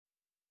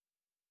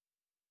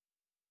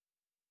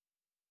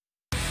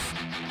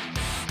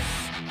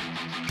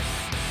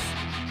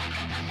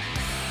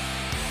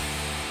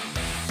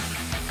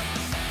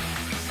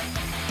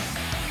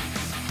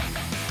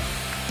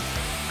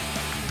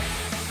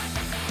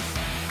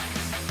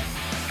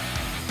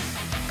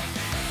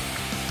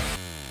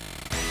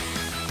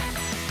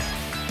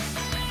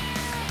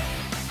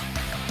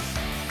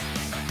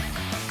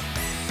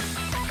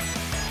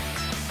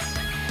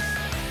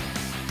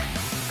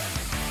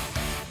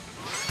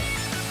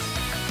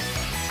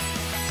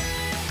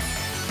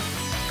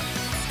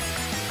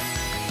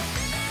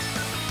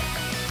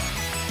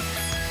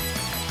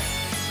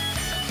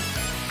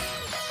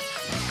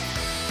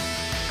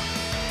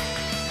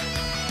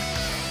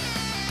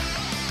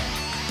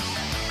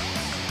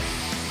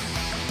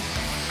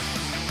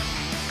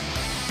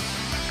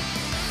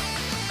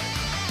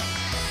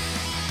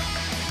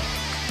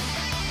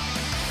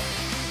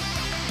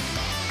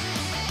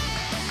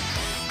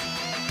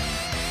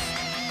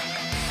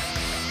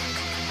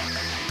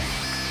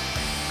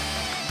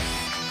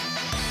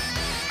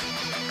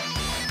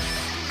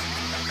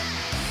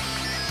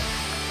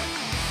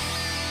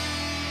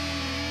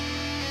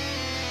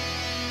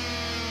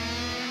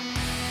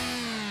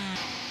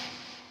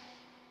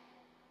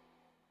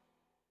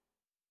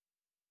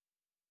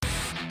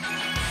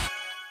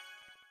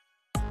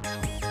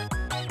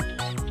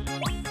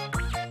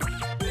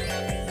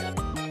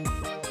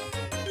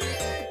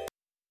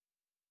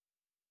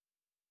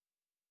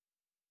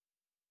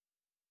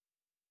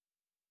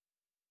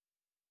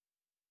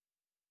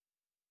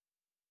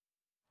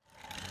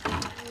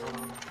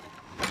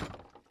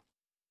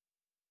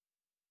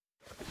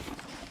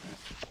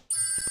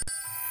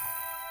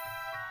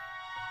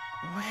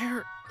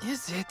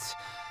is it?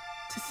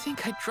 To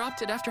think I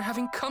dropped it after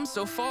having come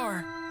so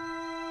far.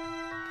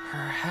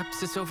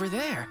 Perhaps it's over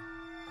there.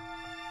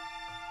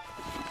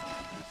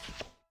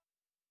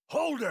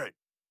 Hold it!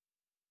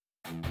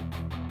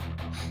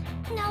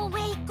 No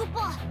way,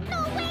 Koopa!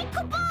 No way,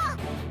 Koopa!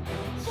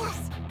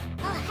 Yes,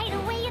 I'll hide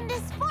away in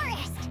this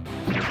forest.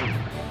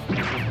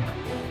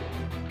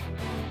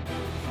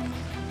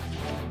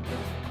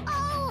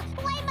 Oh,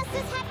 why must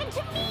this happen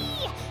to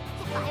me?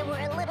 If I were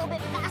a little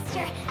bit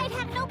faster, I'd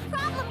have no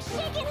problem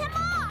shaking him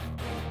off.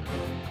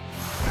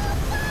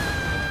 Koopa!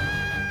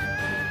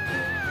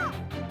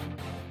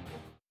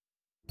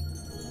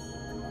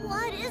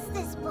 What is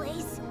this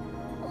place?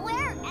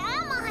 Where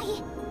am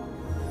I?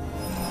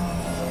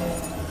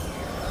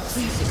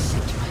 Please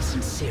accept my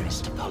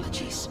sincerest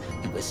apologies.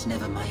 It was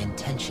never my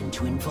intention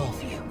to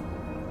involve you.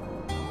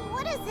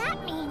 What does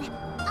that mean?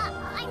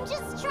 I'm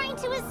just trying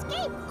to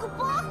escape,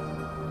 Koopa.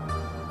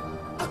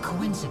 A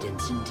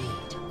coincidence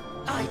indeed.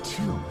 I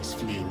too was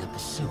fleeing a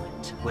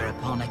pursuant,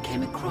 whereupon I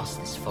came across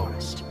this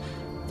forest.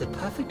 The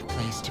perfect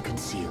place to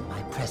conceal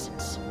my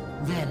presence.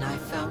 Then I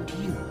found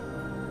you.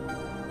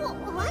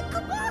 What,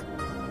 Koopa?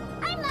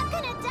 I'm not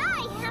gonna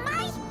die, am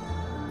I?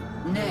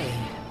 Nay,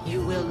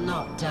 you will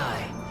not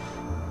die.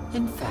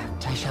 In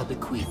fact, I shall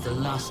bequeath the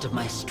last of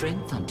my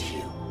strength unto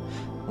you.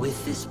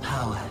 With this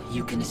power,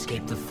 you can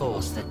escape the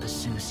force that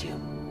pursues you.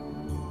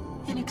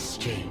 In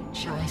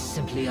exchange, I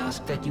simply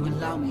ask that you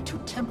allow me to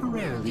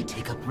temporarily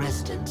take up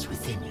residence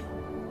within you.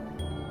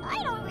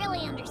 I don't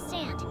really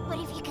understand, but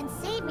if you can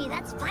save me,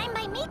 that's fine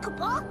by me,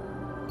 Koopa.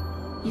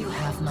 You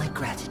have my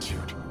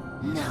gratitude.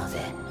 Now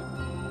then.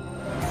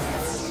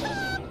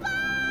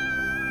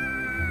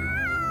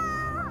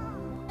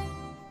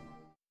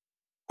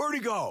 Where'd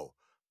he go?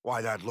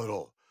 Why, that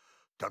little...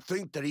 To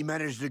think that he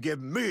managed to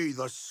give me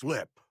the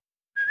slip.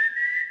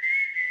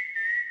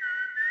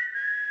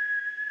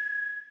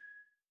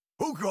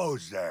 Who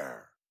goes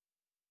there?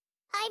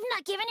 I've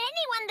not given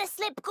anyone the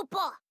slip,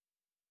 Koopa.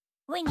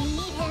 When you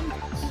need him,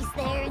 he's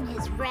there in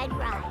his red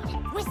ride.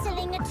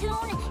 Whistling a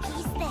tune,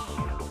 he's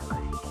there.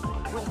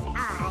 With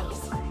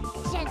eyes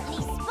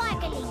gently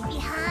sparkling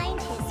behind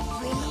his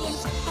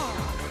brilliant hair.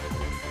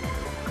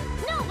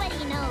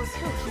 Nobody knows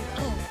who he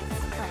is,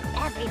 but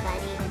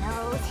everybody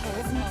knows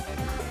his name.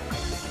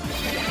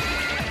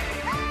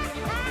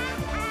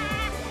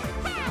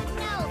 Have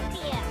no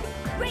fear!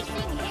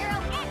 Racing Hero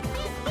X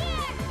is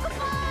here,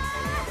 Koopa!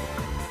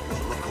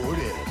 Well, look who it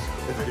is.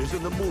 If it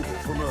isn't the movie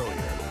from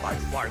earlier, I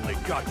finally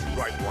got you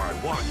right where I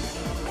want you.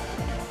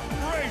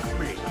 Race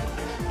me!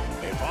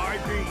 If I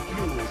beat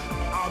you,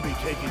 I'll be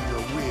taking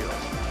your wheel.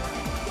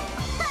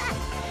 Ha!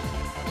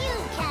 You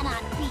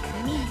cannot beat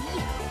me.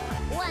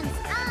 Once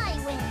I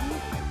win,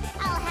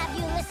 I'll have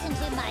you listen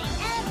to my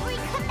every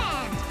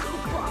command,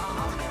 Koopa.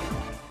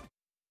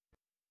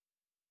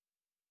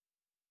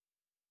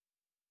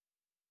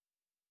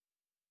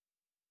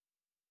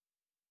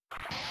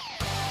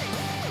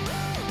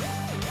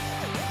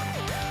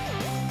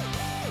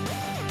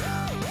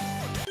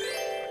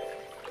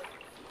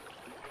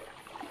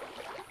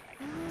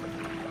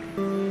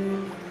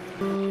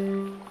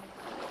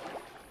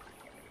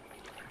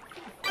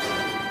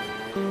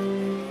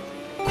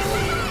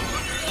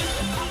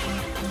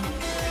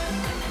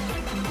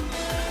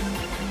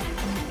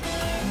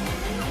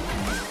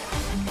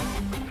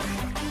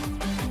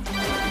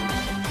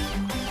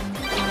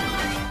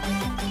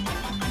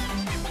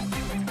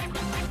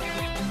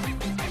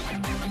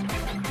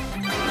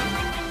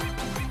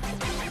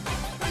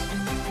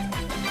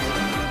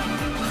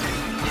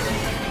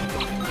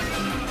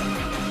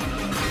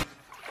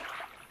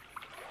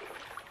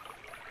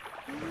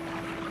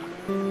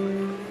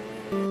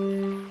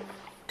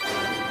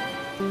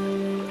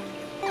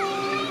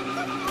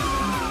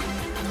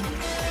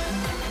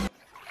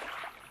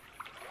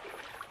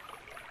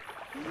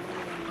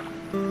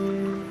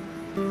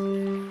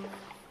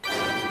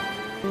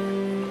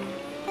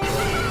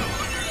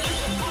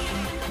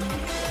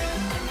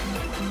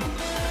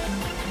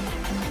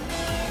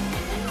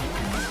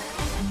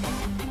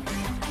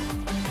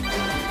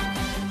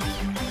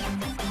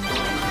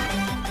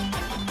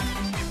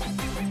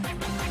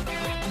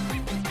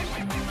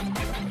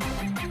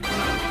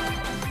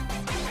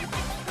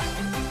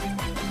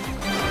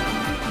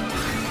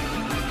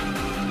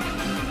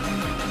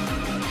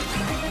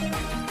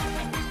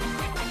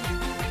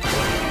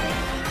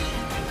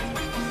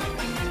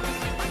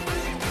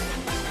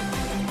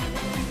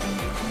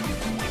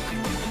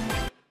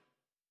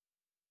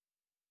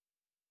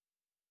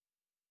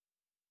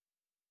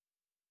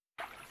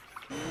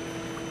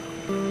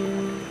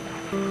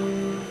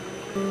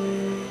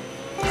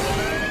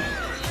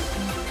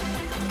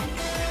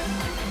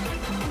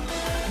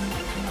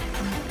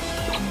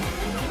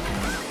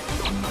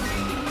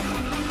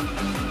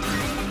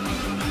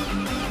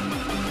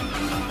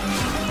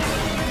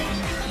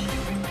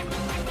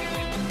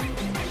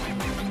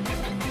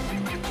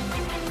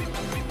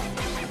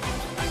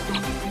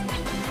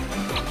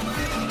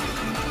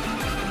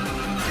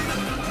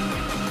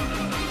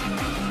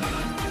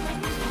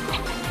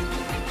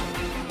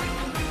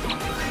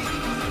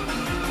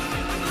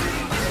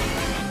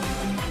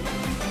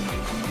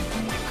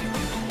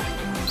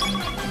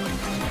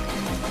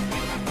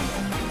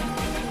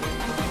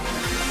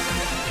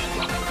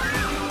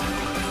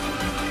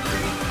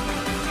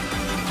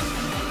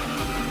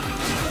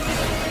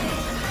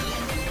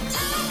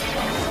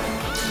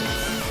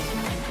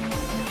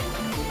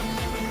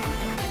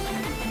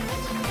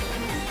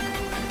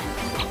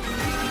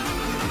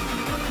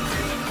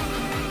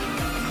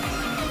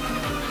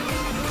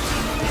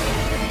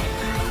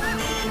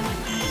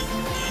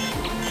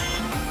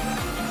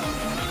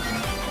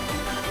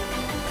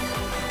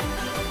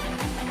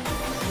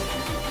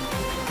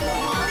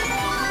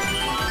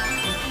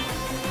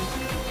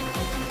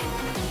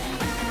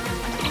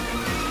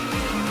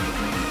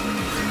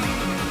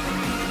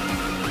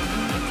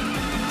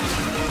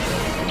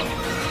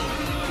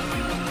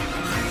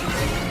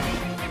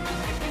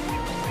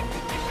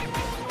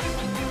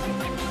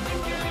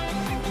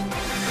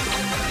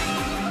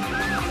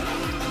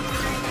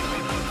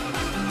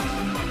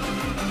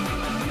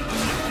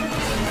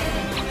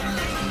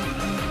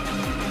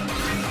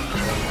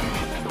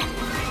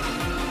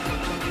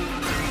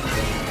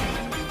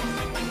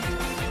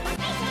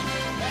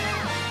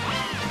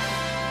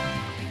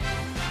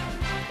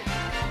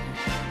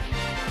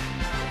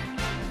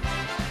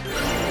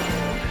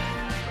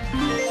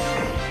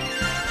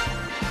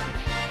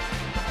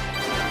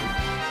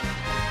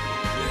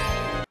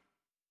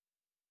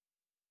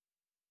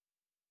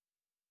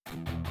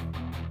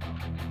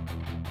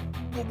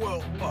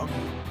 Well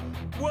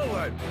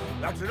then,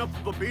 that's enough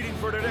of a beating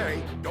for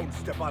today. Don't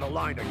step out of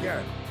line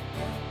again.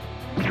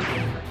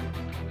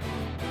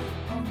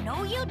 Oh,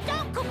 no you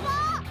don't,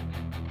 Koopa!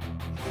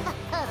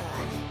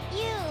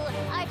 You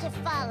are to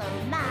follow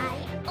my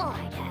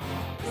orders.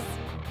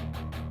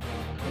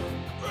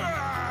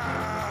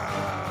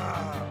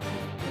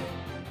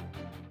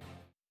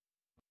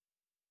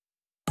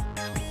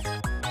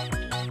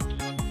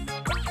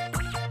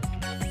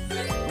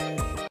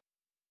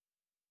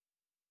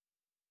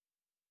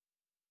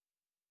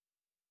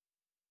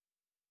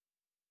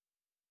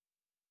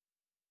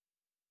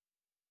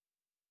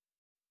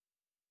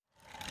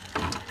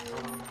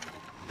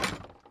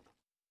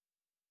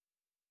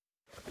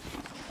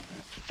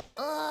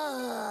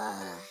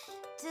 Ugh.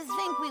 To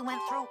think we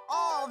went through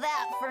all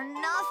that for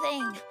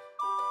nothing.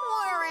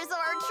 Where is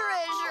our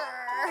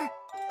treasure?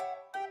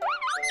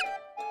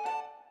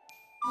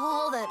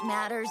 All that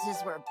matters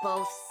is we're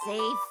both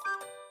safe.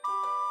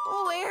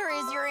 Where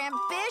is your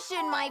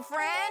ambition, my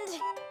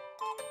friend?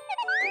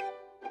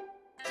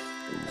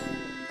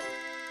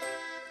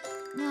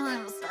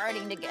 I'm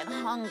starting to get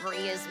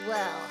hungry as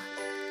well.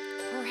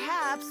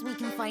 Perhaps we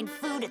can find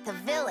food at the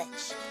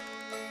village.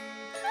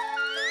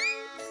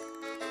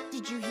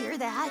 Did you hear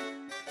that?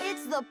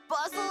 It's the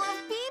bustle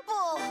of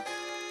people!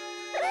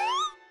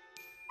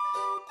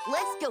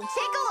 Let's go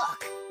take a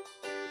look!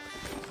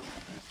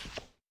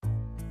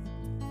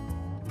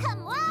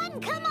 Come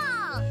on, come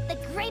on! The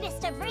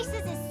greatest of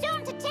races is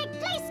soon to take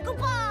place,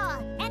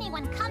 Koopa!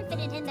 Anyone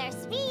confident in their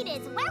speed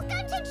is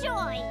welcome to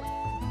join!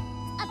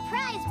 A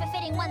prize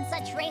befitting one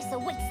such race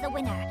awaits the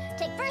winner.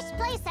 Take first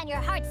place and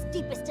your heart's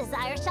deepest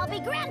desire shall be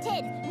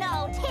granted!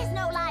 No, 'tis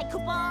no lie,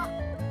 Koopa!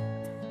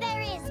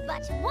 There is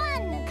but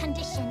one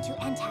condition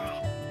to enter.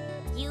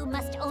 You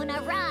must own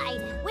a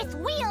ride with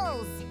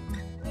wheels.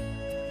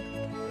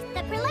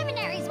 The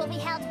preliminaries will be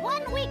held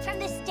 1 week from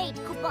this date,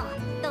 Koopa.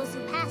 Those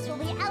who pass will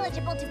be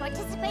eligible to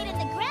participate in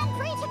the Grand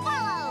Prix to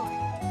follow.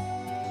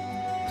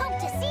 Hope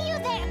to see you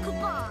there,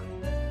 Koopa.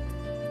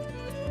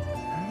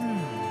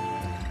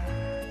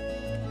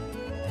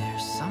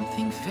 There's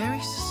something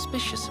very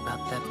suspicious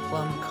about that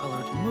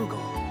plum-colored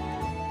Moogle.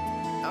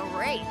 A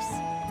race?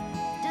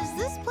 Does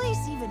this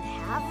place even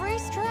have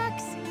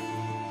racetracks?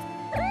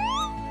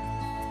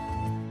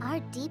 Our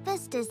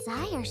deepest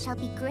desire shall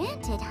be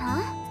granted,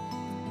 huh?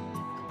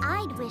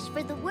 I'd wish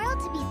for the world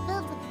to be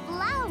filled with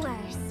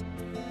flowers.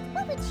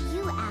 What would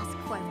you ask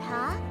for,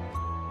 Pa?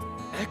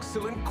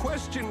 Excellent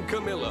question,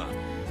 Camilla.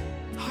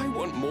 I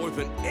want more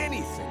than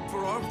anything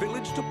for our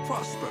village to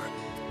prosper.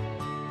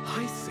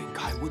 I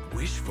think I would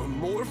wish for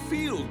more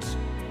fields.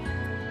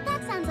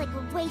 That sounds like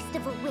a waste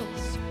of a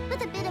wish.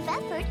 With a bit of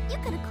effort, you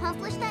could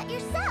accomplish that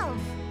yourself.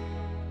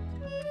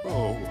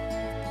 Oh.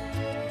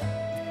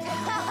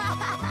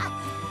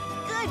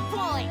 Good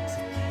point!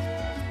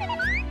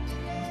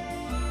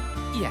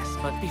 Yes,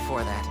 but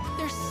before that,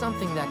 there's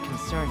something that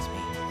concerns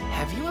me.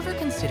 Have you ever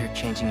considered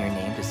changing your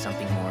name to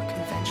something more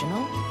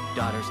conventional?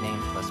 Daughter's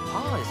name plus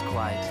Pa is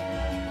quite...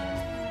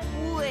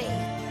 Wait,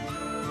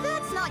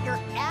 that's not your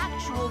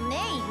actual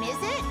name,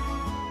 is it?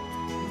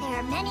 There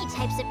are many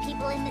types of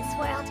people in this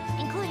world,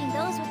 including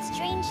those with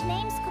strange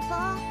names,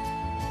 Koopa.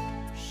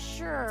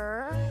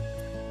 Sure,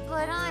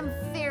 but I'm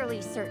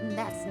fairly certain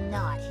that's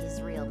not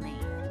his real name.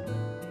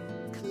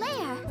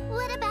 Claire,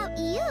 what about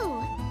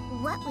you?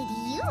 What would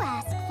you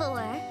ask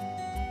for?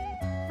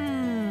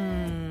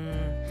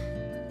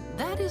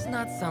 That is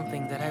not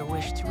something that I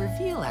wish to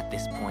reveal at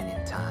this point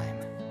in time.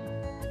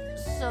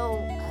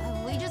 So,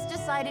 we just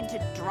decided to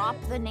drop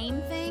the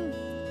name thing?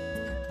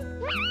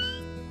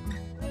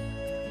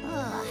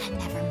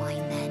 Never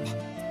mind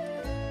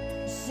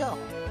then. So,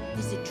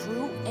 is it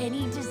true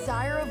any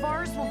desire of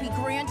ours will be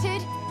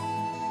granted?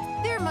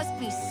 There must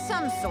be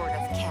some sort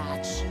of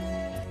catch.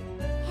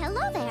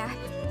 Hello there.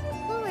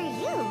 Who are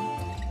you?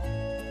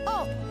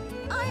 Oh,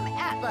 I'm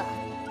Atla.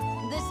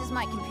 This is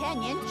my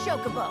companion,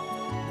 Chocobo.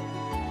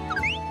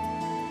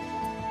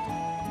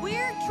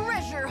 We're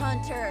treasure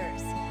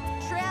hunters,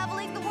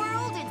 traveling the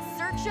world in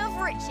search of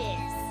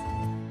riches.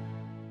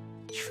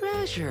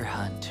 Treasure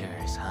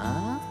hunters,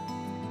 huh?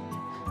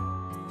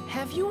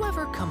 Have you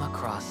ever come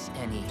across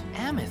any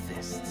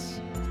amethysts?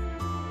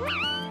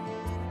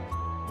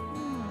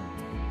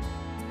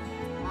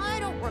 I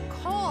don't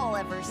recall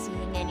ever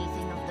seeing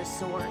anything of the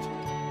sort.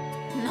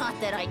 Not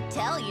that I'd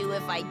tell you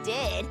if I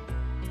did.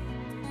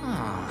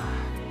 Oh,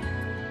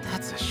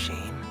 that's a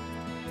shame.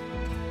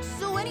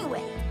 So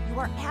anyway, you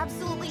are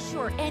absolutely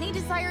sure any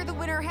desire the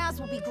winner has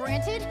will be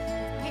granted?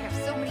 I have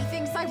so many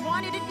things I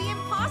wanted, it'd be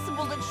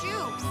impossible to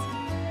choose.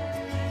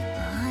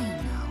 I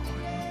know.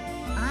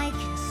 I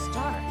can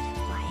start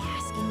by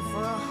asking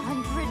for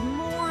 100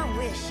 more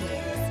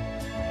wishes.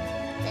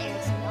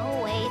 There's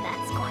no way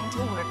that's going to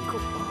work,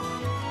 Koopa.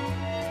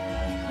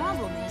 The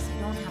problem is I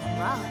don't have a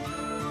rod.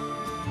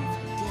 If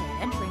I did,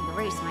 entering the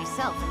race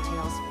myself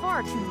entails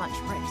far too much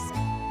risk.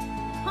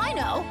 I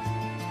know!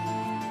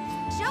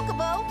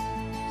 Chocobo,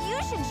 you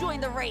should join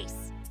the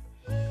race.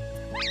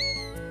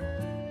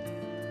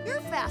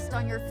 You're fast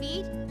on your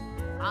feet.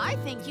 I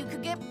think you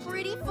could get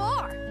pretty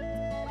far.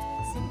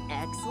 It's an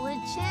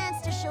excellent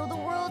chance to show the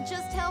world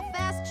just how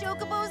fast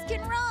Chocobos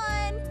can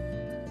run.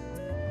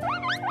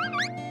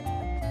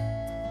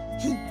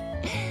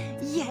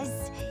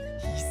 Yes,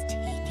 he's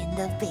taken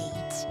the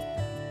bait.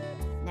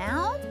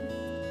 Now,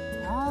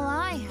 all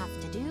I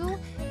have to do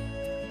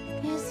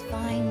is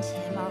find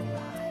him a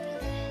ride.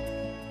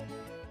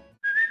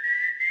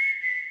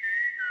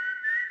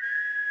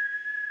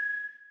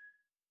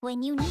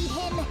 When you need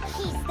him,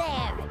 he's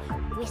there.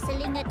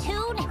 Whistling a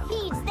tune,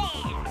 he's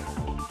there.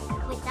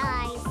 With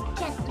eyes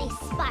gently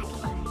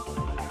sparkling.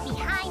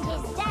 Behind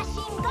his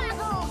dashing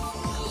goggles.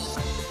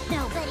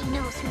 Nobody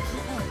knows who he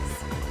is,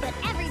 but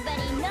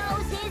everybody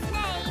knows his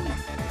name.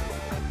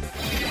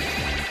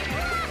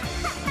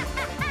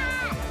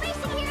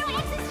 Racing hero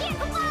execute!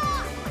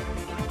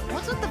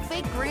 What's with the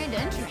fake grand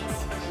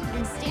entrance? You've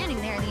been standing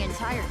there the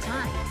entire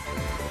time.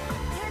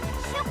 You're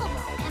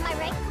Chocobo, am I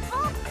right,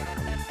 Kupo?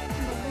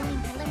 And the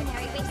looming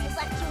preliminary races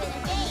left you in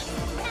a daze.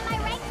 Am I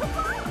right,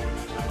 Kupo?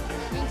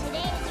 And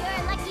today is your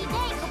lucky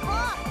day, Kupo.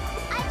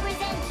 I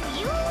present to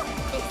you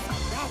this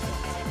present.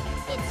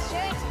 It's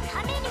sure to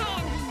come in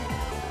handy.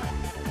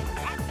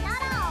 That's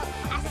not all.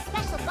 As a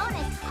special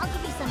bonus, I'll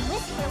give you some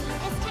whisper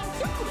this time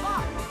too, Kupo.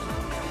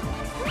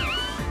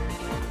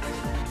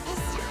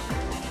 This time.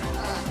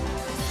 Was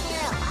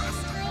there a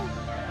last time?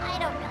 I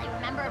don't really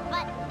remember,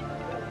 but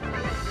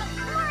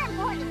more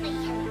importantly,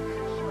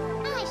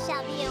 I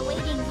shall be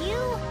awaiting you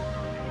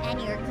and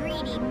your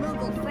greedy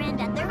Moogle friend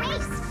at the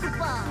race,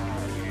 Kupo.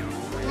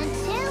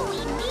 Until we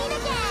meet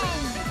again!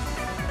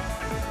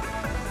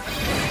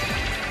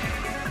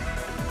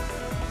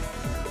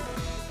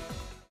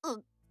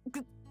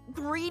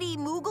 Greedy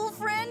Moogle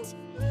friend?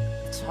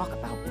 Talk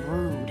about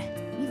rude.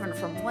 Even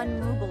from one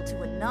Moogle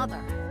to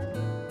another.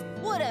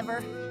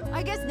 Whatever.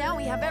 I guess now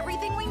we have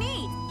everything we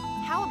need.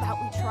 How about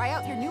we try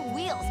out your new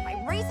wheels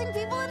by racing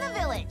people in the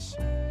village?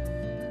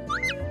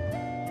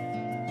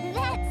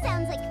 That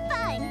sounds like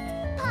fun.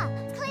 Pa,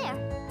 Claire,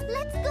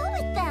 let's go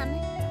with them.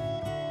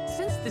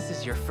 Since this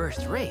is your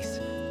first race,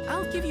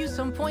 I'll give you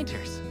some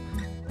pointers.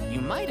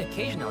 You might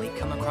occasionally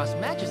come across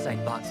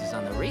magicite boxes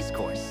on the race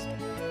course.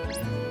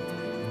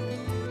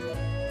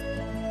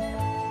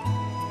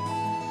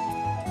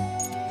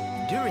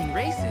 During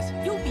races,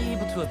 you'll be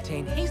able to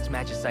obtain haste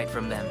magicite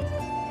from them.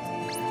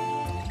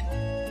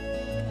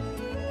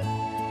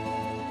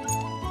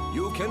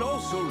 You can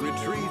also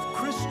retrieve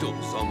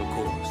crystals on the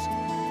course.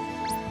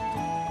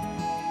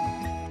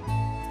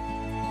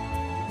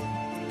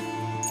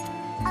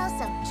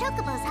 Also,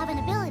 Chocobos have an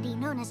ability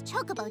known as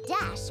Chocobo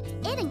Dash.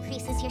 It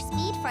increases your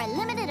speed for a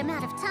limited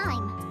amount of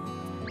time.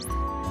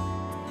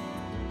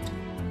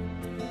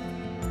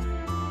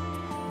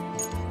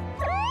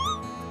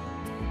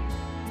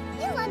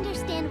 You'll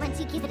understand once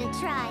you give it a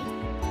try.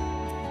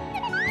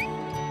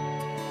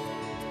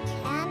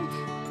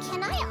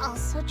 Can I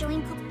also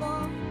join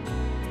Kupo?